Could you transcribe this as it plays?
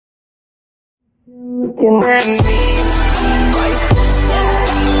Looking at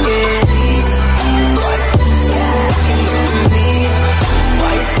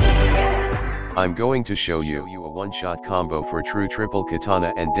I'm going to show you a one-shot combo for true triple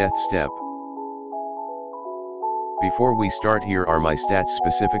katana and death step. Before we start, here are my stats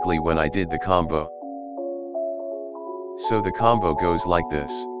specifically when I did the combo. So the combo goes like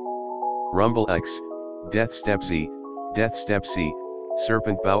this: Rumble X, Death Step Z, Death Step C,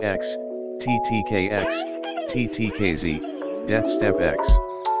 Serpent Bow X, TTK X, TTK Z, Death Step X.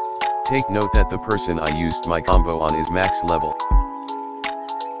 Take note that the person I used my combo on is max level.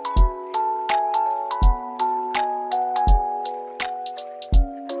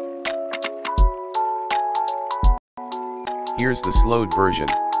 Here's the slowed version.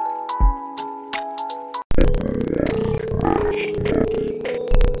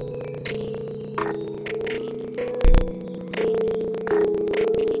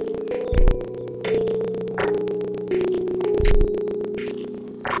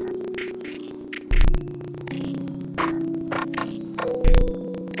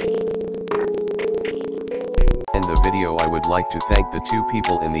 In the video, I would like to thank the two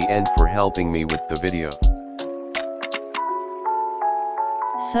people in the end for helping me with the video.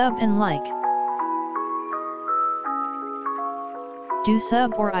 Sub and like. Do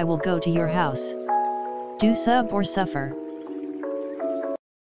sub or I will go to your house. Do sub or suffer.